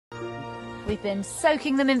We've been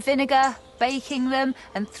soaking them in vinegar, baking them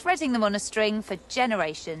and threading them on a string for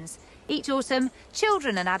generations. Each autumn,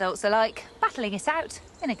 children and adults alike battling it out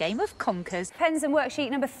in a game of conkers. Pens and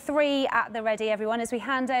worksheet number 3 at the ready, everyone, as we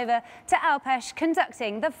hand over to Alpesh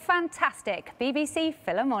conducting the fantastic BBC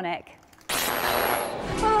Philharmonic.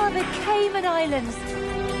 Oh, the Cayman Islands.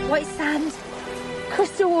 White sand,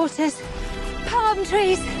 crystal waters, palm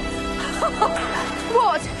trees.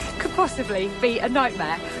 What could possibly be a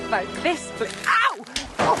nightmare about this? Ow!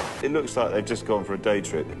 Oh. It looks like they've just gone for a day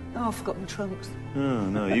trip. Oh, I've forgotten trunks. Oh,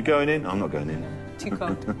 no. Are you going in? I'm not going in. Too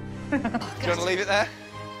cold. Do you want to leave it there?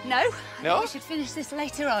 No. No? We should finish this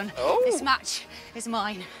later on. Oh. This match is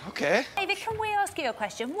mine. OK. David, can we ask you a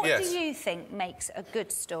question? What Yes. do you think makes a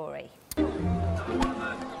good story?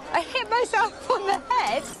 I hit myself on the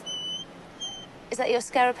head. Is that your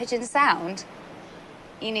scarab pigeon sound?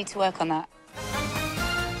 You need to work on that.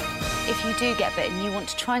 If you do get bitten, you want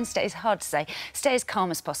to try and stay as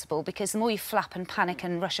calm as possible, because the more you flap and panic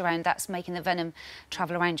and rush around, that's making the venom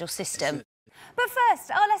travel around your system. But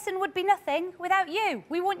first, our lesson would be nothing without you.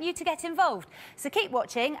 We want you to get involved. So keep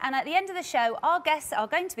watching, and at the end of the show, our guests are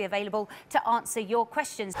going to be available to answer your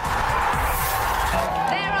questions. There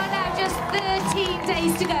are now just 13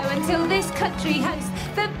 days to go until this country hosts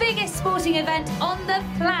the biggest sporting event on the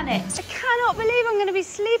planet. I cannot believe I'm going to be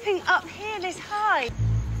sleeping up here this high.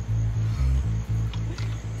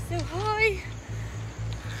 So high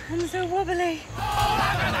and so wobbly.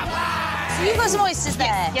 So you've got some oysters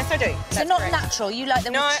there? Yes, I do. So not natural, you like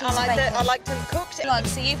them with cheese and bacon? I like them cooked. So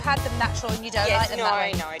you've had them natural and you don't like them that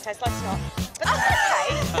way? No, it tastes like snot. But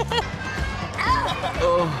that's okay.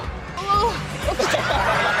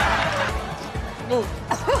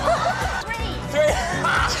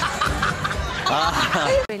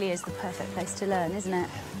 It really is the perfect place to learn, isn't it?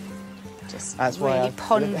 Just That's why really I-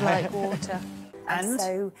 pond-like water. And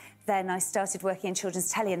so then I started working in children's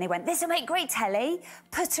telly, and they went, "This will make great telly.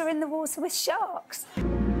 Put her in the water with sharks."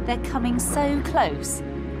 They're coming so close,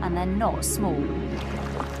 and they're not small.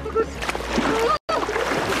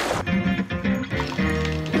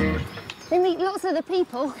 We meet lots of the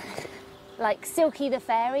people, like Silky the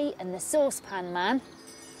Fairy and the Saucepan Man,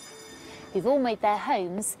 who've all made their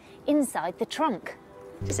homes inside the trunk.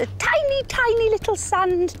 It's a tiny, tiny little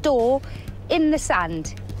sand door in the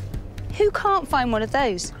sand. Who can't find one of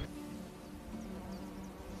those?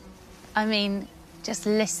 I mean, just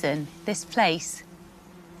listen. This place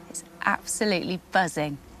is absolutely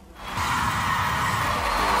buzzing.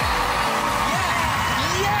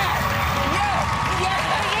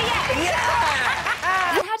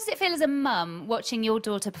 How does it feel as a mum watching your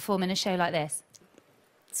daughter perform in a show like this?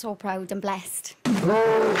 So proud and blessed.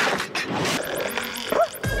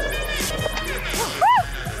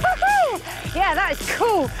 Yeah, that is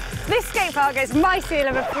cool. This skate park gets my seal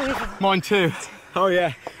of approval. Mine too. Oh,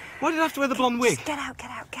 yeah. Why did I have to wear the blonde wig? Get out,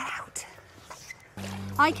 get out, get out.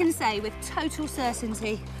 I can say with total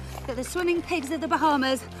certainty that the swimming pigs of the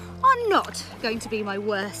Bahamas are not going to be my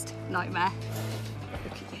worst nightmare.